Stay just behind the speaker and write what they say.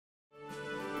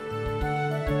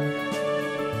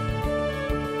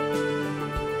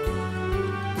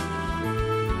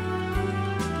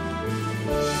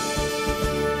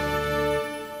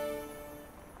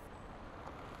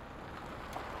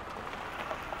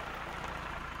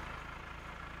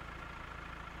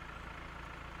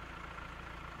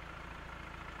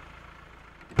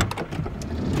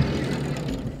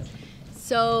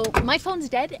So my phone's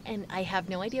dead and I have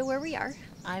no idea where we are.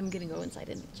 I'm gonna go inside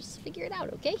and just figure it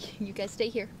out, okay? You guys stay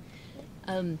here.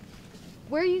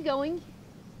 Where are you going?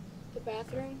 The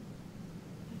bathroom.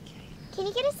 Okay. Can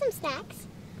you get us some snacks?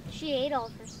 She ate all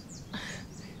of hers.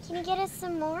 Can you get us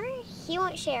some more? He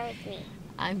won't share with me.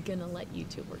 I'm gonna let you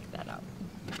two work that out.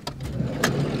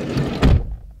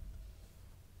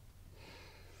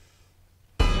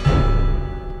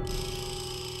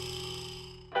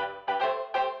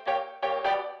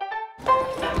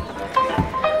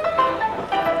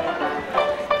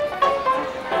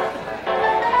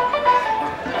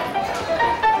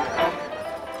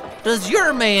 Does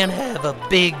your man have a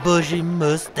big bushy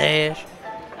mustache?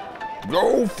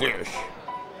 Goldfish.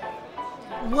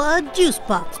 One juice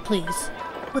box, please,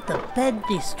 with a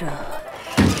bendy straw.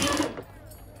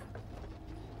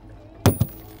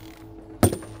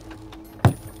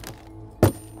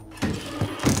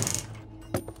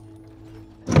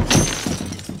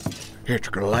 It's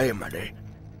calamity.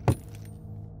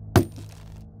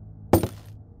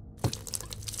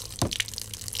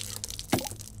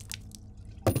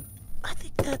 I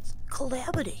think that's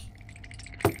calamity.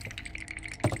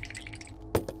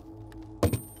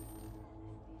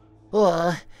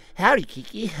 Well, howdy,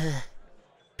 Kiki.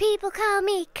 People call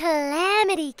me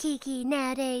Calamity Kiki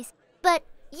nowadays, but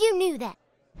you knew that,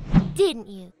 didn't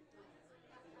you?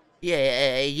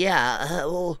 Yeah,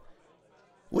 well,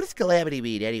 what does calamity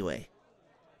mean anyway?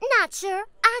 Not sure.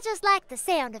 I just like the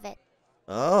sound of it.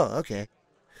 Oh, okay.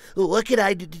 Well, what can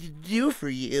I do for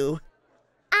you?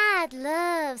 I'd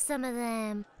love some of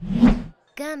them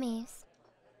gummies.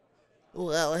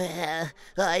 Well,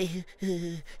 I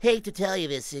hate to tell you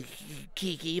this,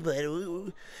 Kiki, but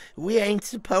we ain't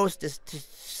supposed to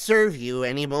serve you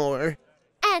anymore.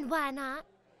 And why not?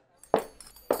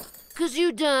 'Cause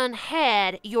you done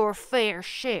had your fair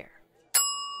share.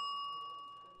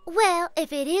 Well,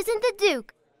 if it isn't the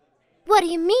Duke, what do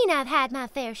you mean I've had my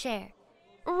fair share?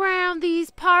 Around these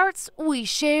parts, we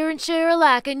share and share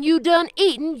alike, and you done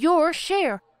eaten your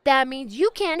share. That means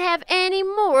you can't have any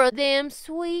more of them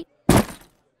sweet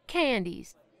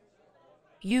candies.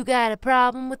 You got a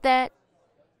problem with that?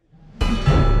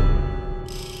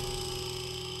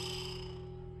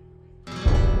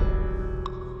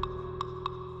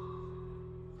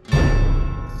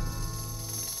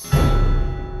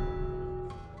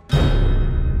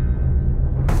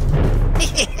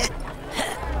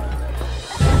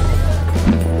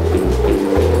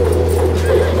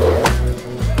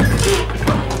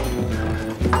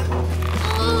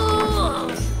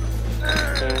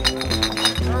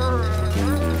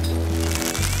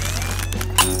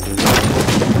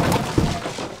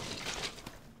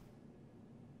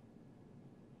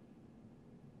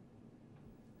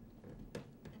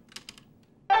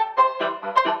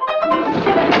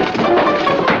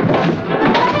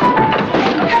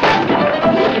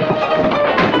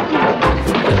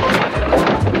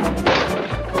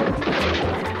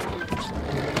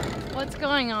 What's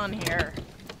going on here?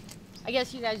 I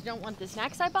guess you guys don't want the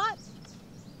snacks I bought?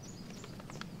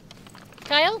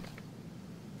 Kyle?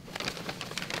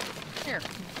 Here.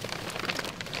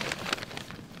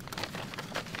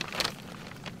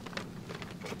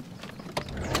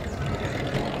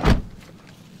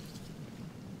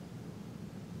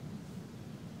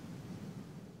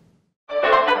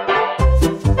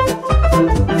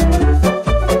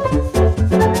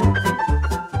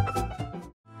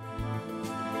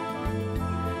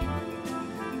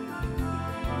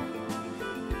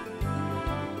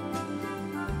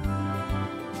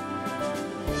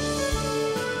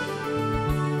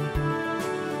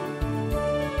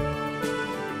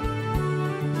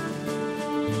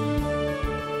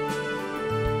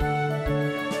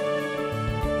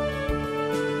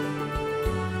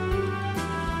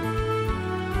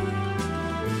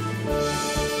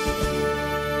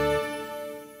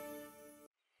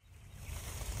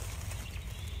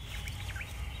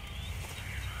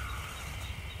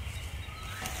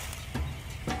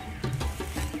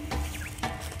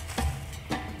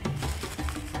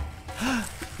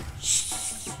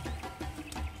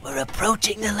 We're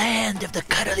approaching the land of the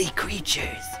cuddly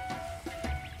creatures.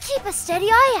 Keep a steady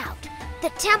eye out. The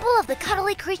Temple of the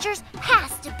Cuddly Creatures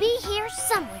has to be here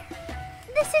somewhere.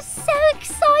 This is so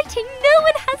exciting. No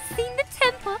one has seen the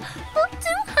temple for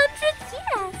 200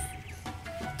 years.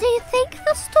 Do you think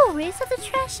the stories of the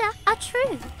treasure are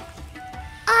true?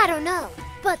 I don't know,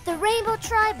 but the Rainbow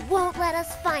Tribe won't let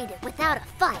us find it without a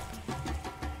fight.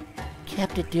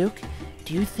 Captain Duke,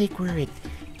 do you think we're in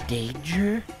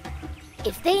danger?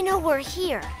 If they know we're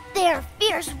here, they are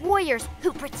fierce warriors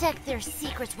who protect their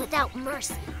secrets without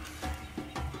mercy.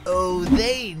 Oh,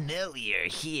 they know you're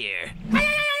here.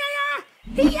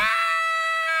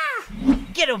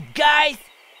 Get him, guys!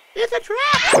 It's a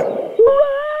trap!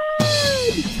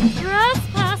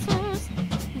 Trespassers,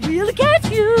 we'll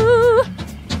get you.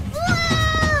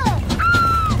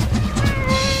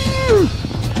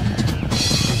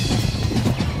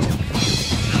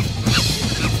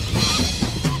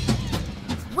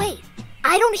 Wait,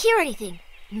 I don't hear anything.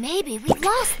 Maybe we've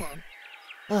lost them.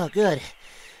 Oh, good.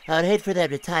 I would hate for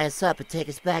them to tie us up and take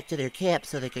us back to their camp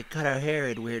so they could cut our hair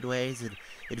in weird ways and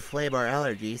inflame our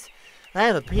allergies. I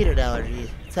have a peanut allergy.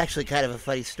 It's actually kind of a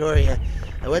funny story.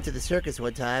 I went to the circus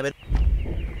one time and...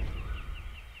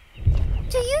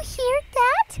 Do you hear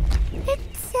that? It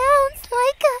sounds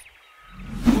like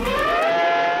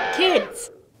a... Kids,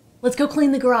 let's go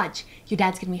clean the garage. Your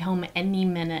dad's gonna be home any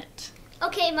minute.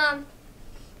 Okay, Mom.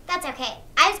 That's okay.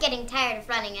 I was getting tired of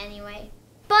running anyway.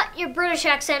 But your British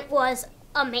accent was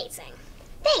amazing.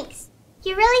 Thanks.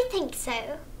 You really think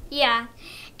so? Yeah.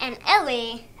 And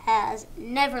Ellie has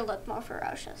never looked more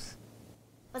ferocious.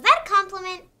 Was that a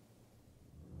compliment?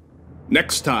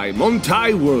 Next time on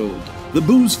Thai World, the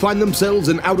Boos find themselves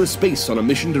in outer space on a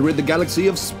mission to rid the galaxy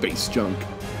of space junk.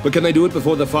 But can they do it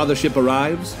before the father ship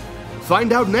arrives?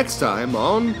 Find out next time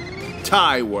on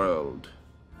Thai World.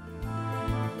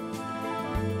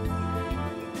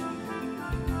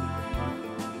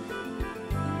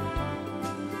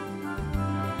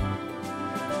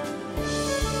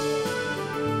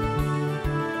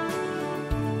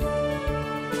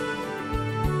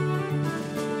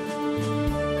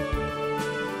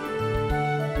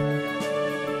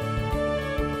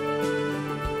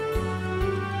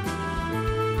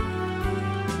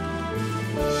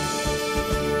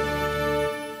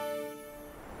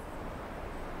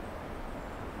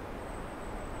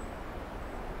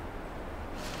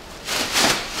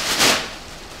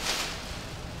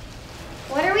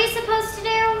 What are we supposed to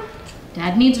do?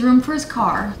 Dad needs room for his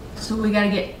car, so we gotta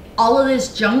get all of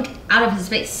this junk out of his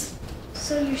face.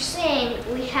 So you're saying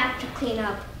we have to clean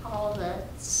up all the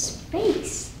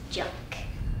space junk?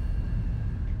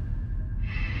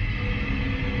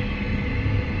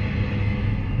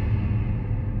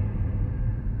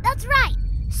 That's right!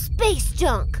 Space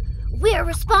junk! We're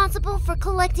responsible for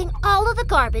collecting all of the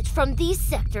garbage from these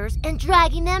sectors and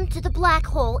dragging them to the black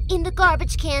hole in the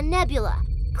Garbage Can Nebula,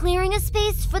 clearing a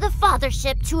space for the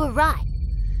fathership to arrive.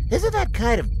 Isn't that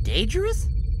kind of dangerous?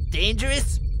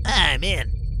 Dangerous? I'm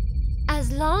in. As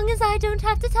long as I don't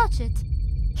have to touch it.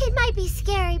 It might be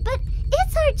scary, but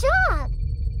it's our job.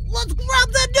 Let's grab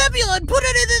that nebula and put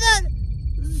it into that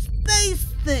space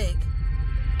thing.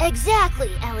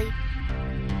 Exactly, Ellie.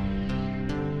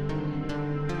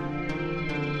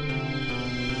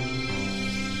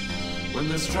 When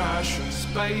there's trash in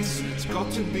space, it's got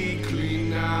to be clean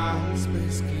now.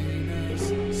 Space cleaners,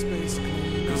 space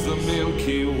cleaners. 'Cause the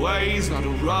Milky Way's not a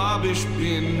rubbish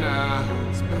bin now.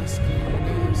 Space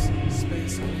cleaners,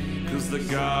 space cleaners. 'Cause the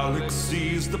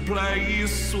galaxy's the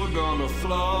place we're gonna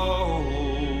float.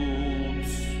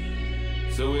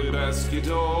 So we best get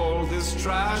all this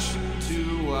trash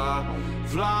into our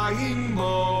flying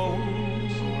boat.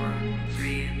 4,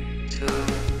 3, 2,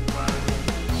 1.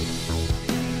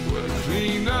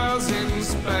 Cleaners in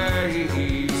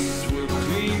space, we'll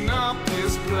clean up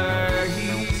this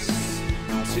place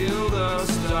till the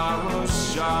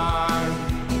stars shine.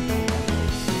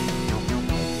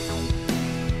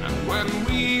 And when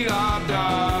we are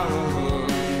done,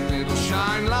 it'll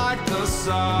shine like the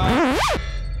sun.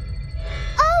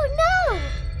 Oh no!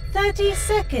 30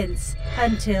 seconds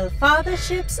until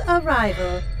Fathership's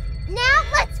arrival. Now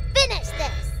let's finish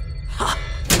this!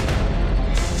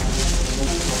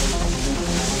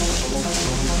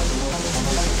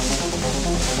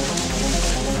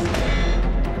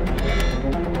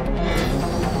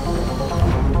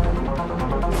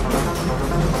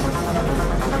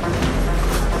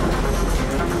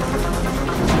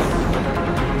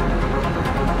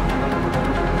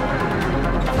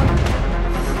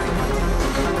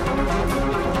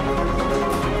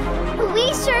 We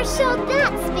sure showed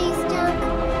that, space junk.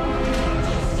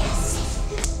 Yes.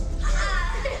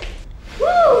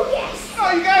 Woo, yes.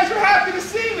 Oh, you guys are happy to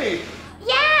see me!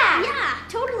 Yeah. Yeah,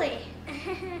 totally.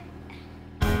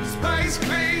 Space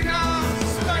cleaner,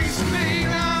 space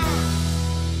cleaner.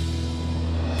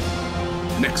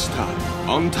 Next time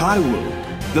on Thai World,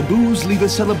 the Boos leave a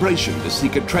celebration to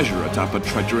seek a treasure atop a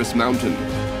treacherous mountain.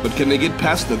 But can they get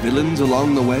past the villains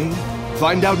along the way?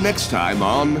 Find out next time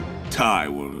on Thai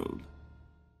World.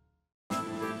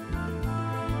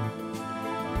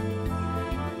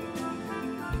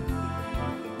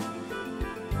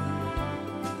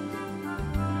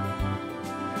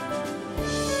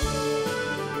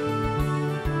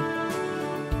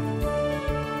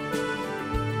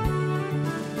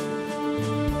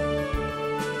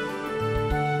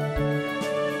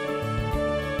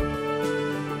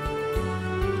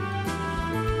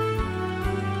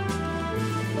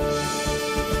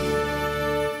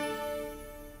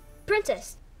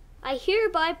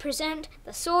 hereby present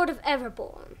the Sword of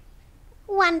Everborn.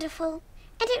 Wonderful.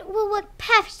 And it will work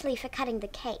perfectly for cutting the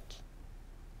cake.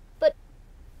 But,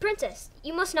 Princess,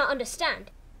 you must not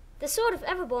understand. The Sword of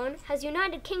Everborn has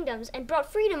united kingdoms and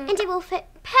brought freedom. And it will fit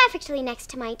perfectly next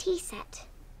to my tea set.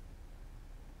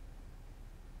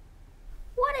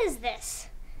 What is this?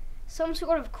 Some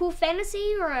sort of cool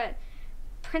fantasy or a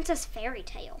princess fairy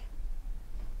tale?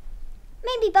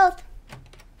 Maybe both.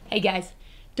 Hey guys,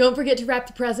 don't forget to wrap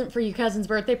the present for your cousin's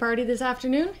birthday party this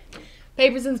afternoon.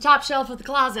 Paper's in the top shelf of the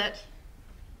closet.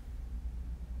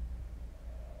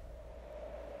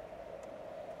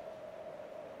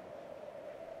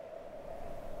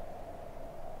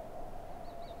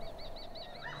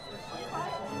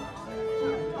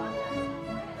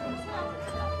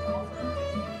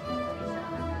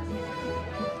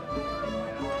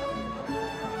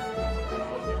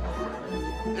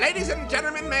 Ladies and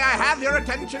gentlemen, may I have your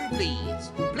attention,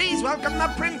 please? Please welcome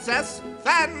the Princess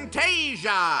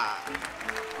Fantasia!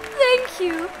 Thank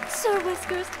you, Sir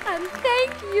Whiskers, and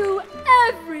thank you,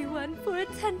 everyone, for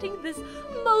attending this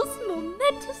most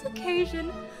momentous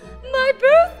occasion, my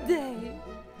birthday.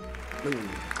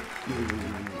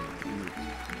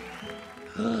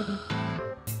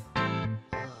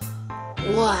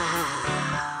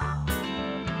 Wow.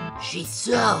 She's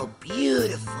so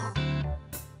beautiful.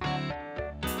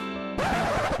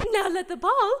 Now let the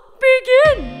ball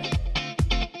begin!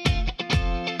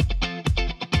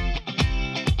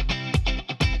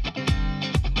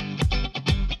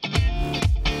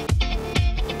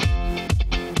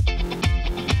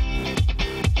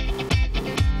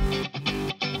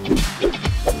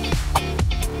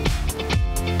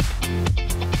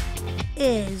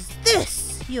 Is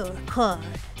this your card?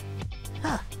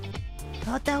 Huh.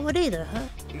 Not that one either, huh?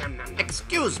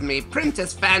 Excuse me,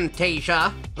 Princess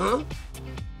Fantasia. Huh?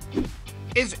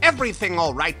 Is everything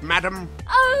all right, madam?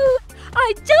 Oh,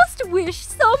 I just wish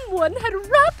someone had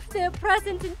wrapped their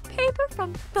present in paper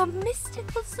from the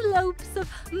mystical slopes of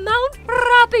Mount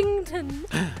Rappington.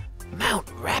 Mount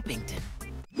Rappington?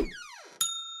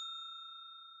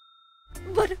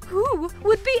 But who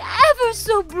would be ever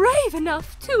so brave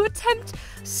enough to attempt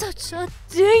such a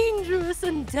dangerous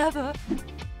endeavor?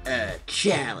 A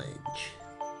challenge.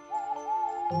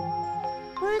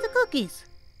 Where are the cookies?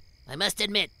 I must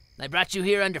admit, I brought you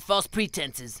here under false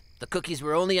pretenses. The cookies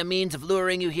were only a means of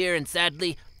luring you here, and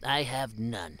sadly, I have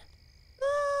none.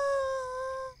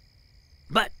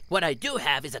 But what I do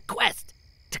have is a quest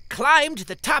to climb to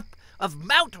the top of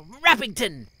Mount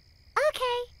Rappington.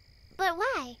 Okay, but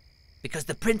why? Because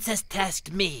the princess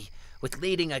tasked me with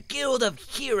leading a guild of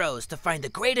heroes to find the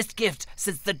greatest gift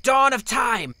since the dawn of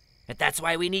time. And that's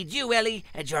why we need you, Ellie,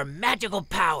 and your magical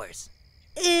powers.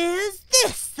 Is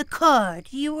this the card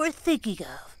you were thinking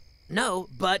of? No,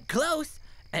 but close.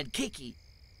 And Kiki,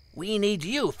 we need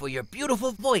you for your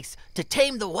beautiful voice to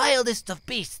tame the wildest of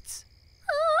beasts.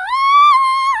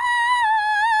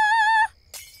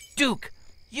 Duke,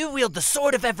 you wield the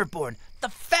Sword of Everborn, the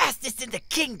fastest in the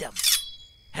kingdom.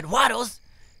 And Waddles,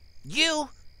 you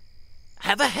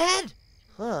have a head.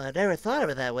 Well, I never thought of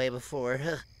it that way before.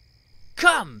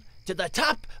 Come to the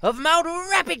top of Mount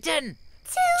Rappington.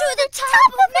 To the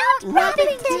top of Mount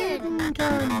Rappington.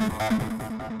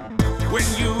 When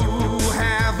you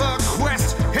have a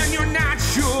quest and you're not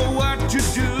sure what to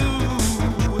do,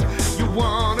 you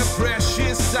want a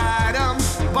precious item,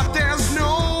 but there's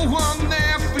no one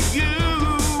there for you.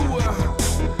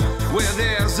 Where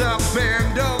there's a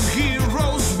band of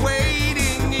heroes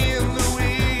waiting in the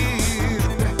wind,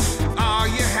 all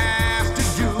you have to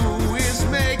do is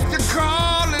make the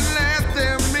call and let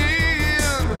them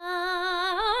in.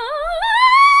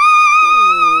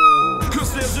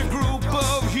 'Cause there's a group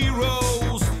of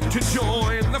heroes to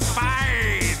join the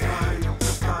fight.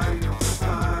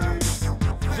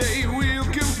 They will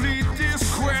complete this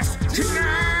quest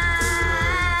tonight.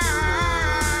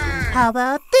 How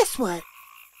about this one?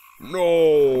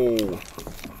 No.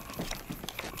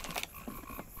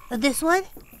 This one?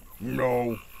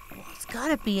 No. It's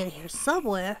gotta be in here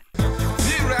somewhere.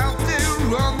 They're out there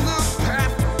on the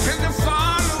path and they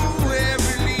follow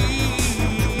every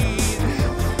lead.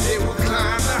 They will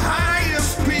climb the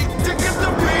highest peak to get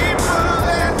the paper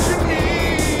that you need.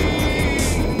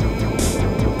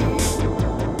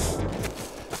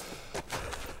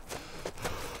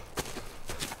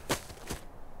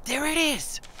 There it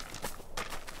is.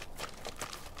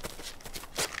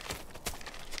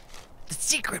 The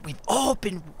secret we've all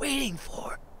been waiting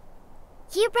for.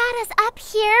 You brought us up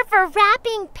here for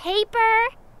wrapping paper?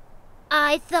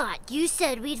 I thought you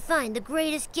said we'd find the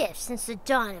greatest gift since the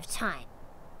dawn of time.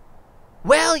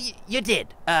 Well, you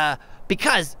did.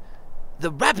 Because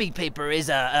the wrapping paper is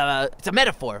it's a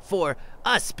metaphor for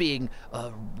us being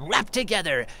wrapped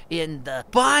together in the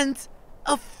bonds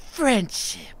of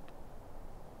friendship.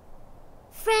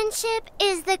 Friendship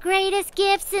is the greatest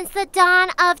gift since the dawn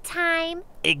of time.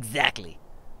 Exactly.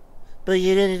 But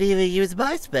you didn't even use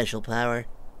my special power.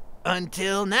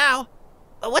 Until now.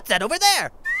 What's that over there?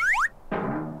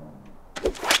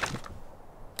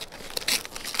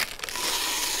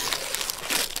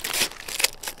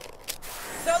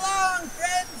 So long,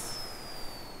 friends!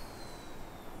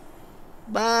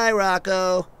 Bye,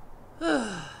 Rocco.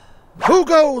 Who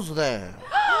goes there?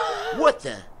 What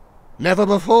the? Never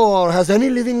before has any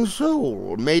living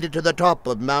soul made it to the top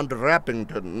of Mount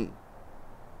Rappington.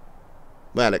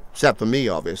 Well, except for me,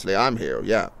 obviously. I'm here,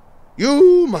 yeah.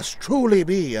 You must truly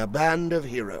be a band of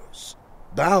heroes,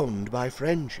 bound by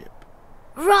friendship.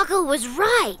 Rocco was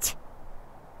right.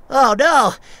 Oh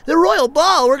no, the royal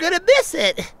ball, we're gonna miss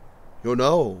it. You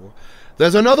know,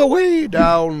 there's another way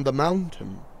down the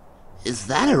mountain. Is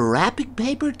that a wrapping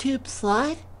paper tube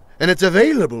slide? And it's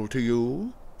available to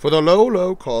you for the low,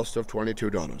 low cost of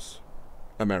 $22.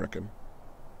 American.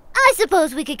 I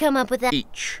suppose we could come up with that.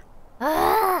 Each.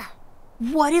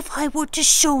 What if I were to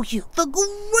show you the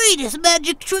greatest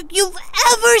magic trick you've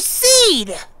ever seen?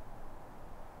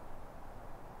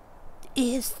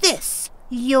 Is this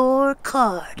your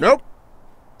card? Nope.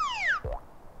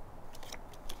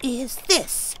 Is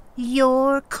this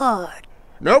your card?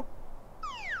 Nope.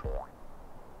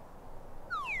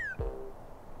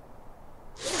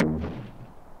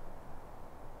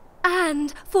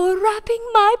 And for wrapping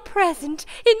my present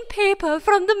in paper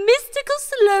from the mystical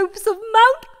slopes of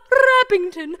Mount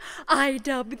Rappington, I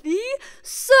dub thee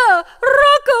Sir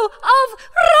Rocco of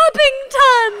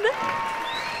Rappington!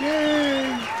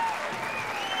 Yay!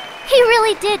 He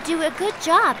really did do a good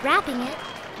job wrapping it.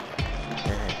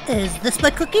 Is this my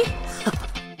cookie?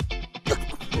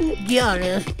 Yeah, it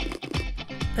is.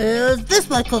 Is this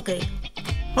my cookie?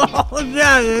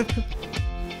 Yeah, it is.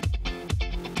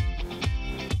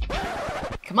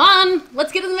 Come on,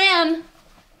 let's get to the man.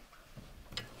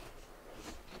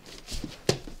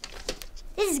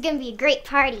 This is gonna be a great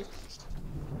party.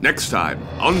 Next time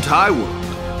on Thai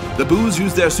World, the Boos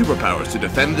use their superpowers to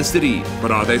defend the city,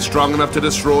 but are they strong enough to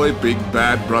destroy Big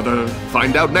Bad Brother?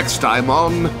 Find out next time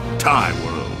on Thai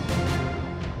World.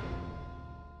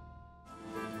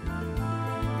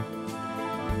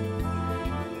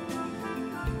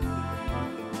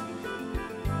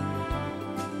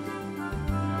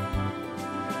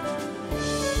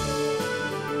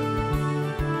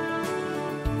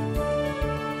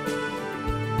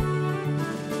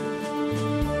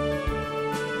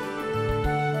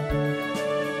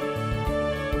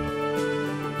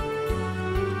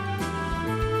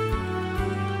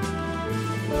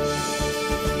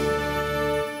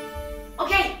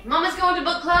 Mama's going to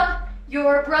book club.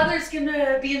 Your brother's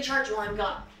gonna be in charge while I'm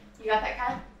gone. You got that,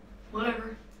 Kyle?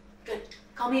 Whatever. Good.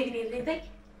 Call me if you need anything.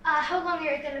 How long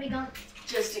are you gonna be gone?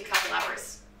 Just a couple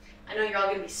hours. I know you're all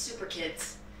gonna be super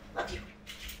kids. Love you.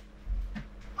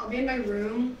 I'll be in my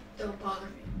room. Don't bother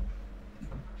me.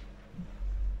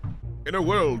 In a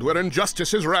world where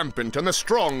injustice is rampant and the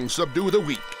strong subdue the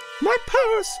weak. My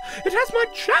purse! It has my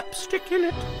chapstick in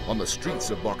it! On the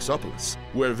streets of Boxopolis,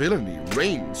 where villainy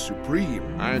reigns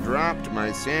supreme. I dropped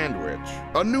my sandwich.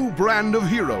 A new brand of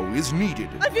hero is needed.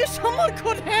 I wish someone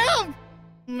could help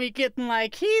me get my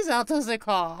keys out of the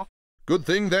car. Good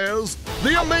thing there's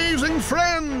the Amazing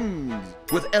Friends!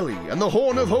 With Ellie and the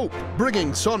Horn of Hope,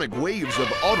 bringing sonic waves of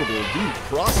audible deep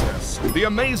process. The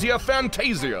Amazia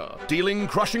Fantasia, dealing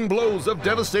crushing blows of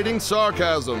devastating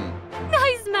sarcasm.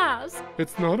 Nice mouse.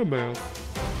 It's not a mouse.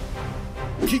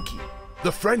 Kiki,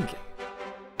 the friendly.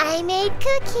 I made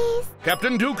cookies.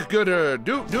 Captain Duke Gooder,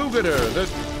 Do-Gooder,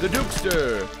 the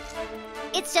Dukester.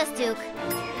 It's just Duke.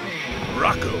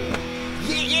 Rocco.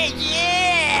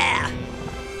 Yeah!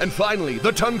 And finally,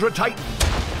 the Tundra Titan.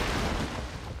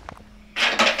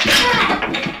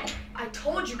 I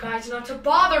told you guys not to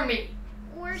bother me.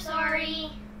 We're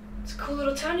sorry. It's a cool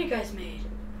little town you guys made.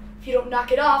 If you don't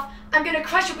knock it off, I'm gonna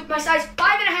crush it with my size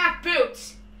 5.5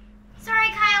 boots. Sorry,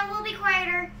 Kyle. We'll be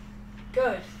quieter.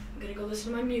 Good. I'm gonna go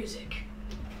listen to my music.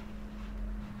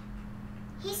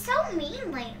 He's so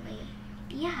mean lately.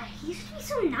 Yeah, he used to be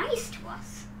so nice to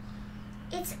us.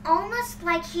 It's almost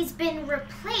like he's been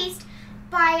replaced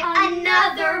by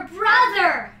another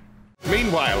brother.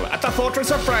 Meanwhile, at the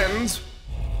Fortress of Friends.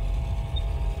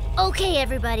 Okay,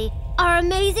 everybody. Our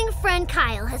amazing friend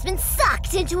Kyle has been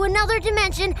sucked into another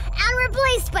dimension and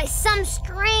replaced by some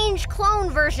strange clone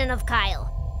version of Kyle.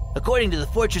 According to the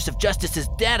Fortress of Justice's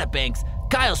databanks,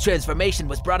 Kyle's transformation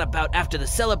was brought about after the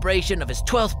celebration of his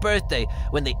 12th birthday,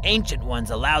 when the Ancient Ones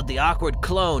allowed the awkward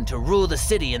clone to rule the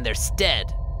city in their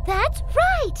stead. That's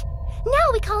right!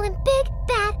 Now we call him Big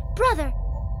Bad Brother.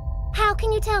 How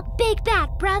can you tell Big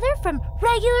Bad Brother from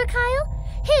regular Kyle?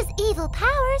 His evil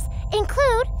powers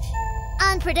include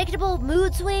unpredictable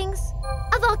mood swings,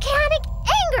 a volcanic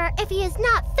anger if he is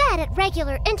not fed at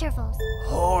regular intervals.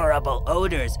 Horrible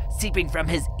odors seeping from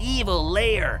his evil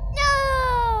lair. No!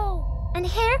 And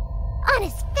hair on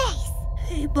his face.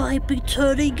 He might be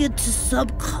turning into some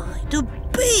kind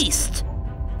of beast.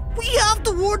 We have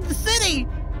to warn the city.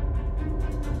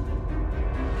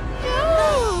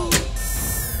 No!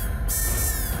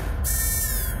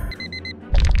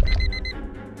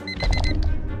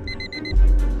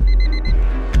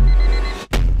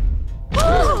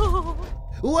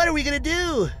 What are we gonna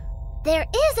do? There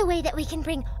is a way that we can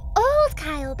bring old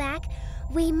Kyle back.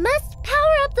 We must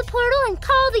power up the portal and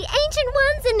call the Ancient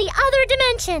Ones in the other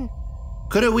dimension.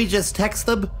 Couldn't we just text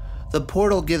them? The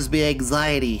portal gives me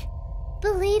anxiety.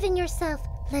 Believe in yourself.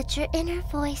 Let your inner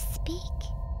voice speak.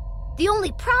 The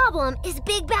only problem is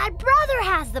Big Bad Brother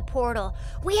has the portal.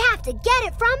 We have to get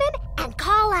it from him and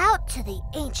call out to the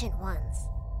Ancient Ones.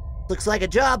 Looks like a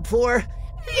job for...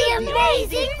 The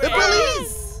Amazing The Friends!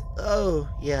 police! Oh,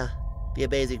 yeah. The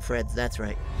Amazing Friends, that's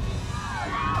right.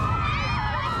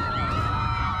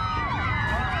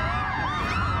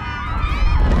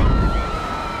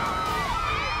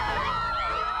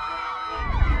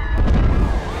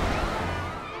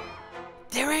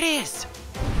 There it is!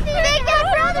 Big Bad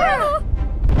Brother!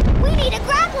 We need a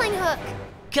grappling hook.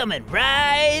 Coming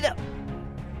right up.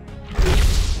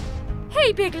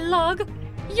 Hey, Big Lug,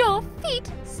 your feet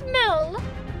smell.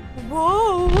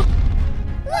 Whoa!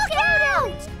 Look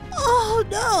out! Oh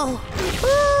no!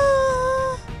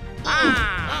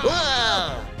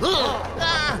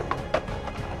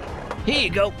 Here you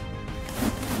go.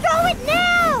 Throw it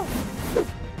now!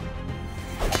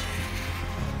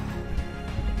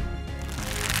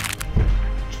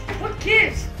 What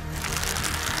gives?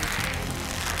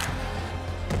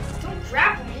 Don't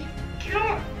grapple me. Get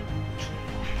on.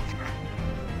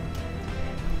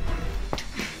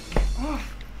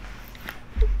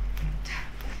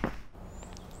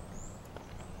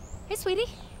 Hey, sweetie.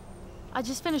 I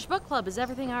just finished book club. Is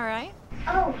everything all right?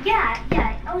 Oh, yeah.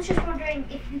 I was just wondering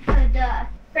if you could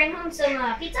bring home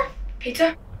some pizza?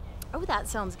 Pizza? Oh, that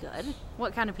sounds good.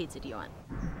 What kind of pizza do you want?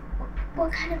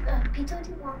 What kind of pizza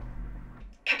do you want?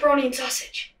 Pepperoni and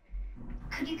sausage.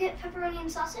 Could you get pepperoni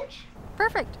and sausage?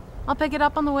 Perfect. I'll pick it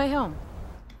up on the way home.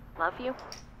 Love you.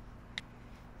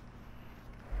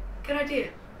 Good idea.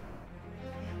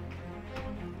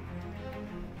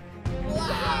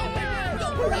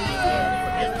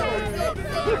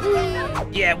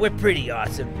 Yeah, we're pretty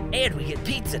awesome. And we get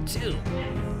pizza, too.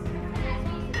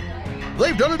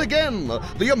 They've done it again!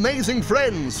 The Amazing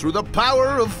Friends through the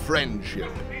power of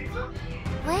friendship.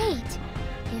 Wait,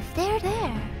 if they're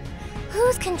there,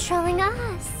 who's controlling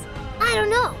us? I don't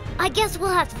know. I guess we'll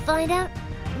have to find out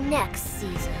next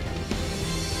season.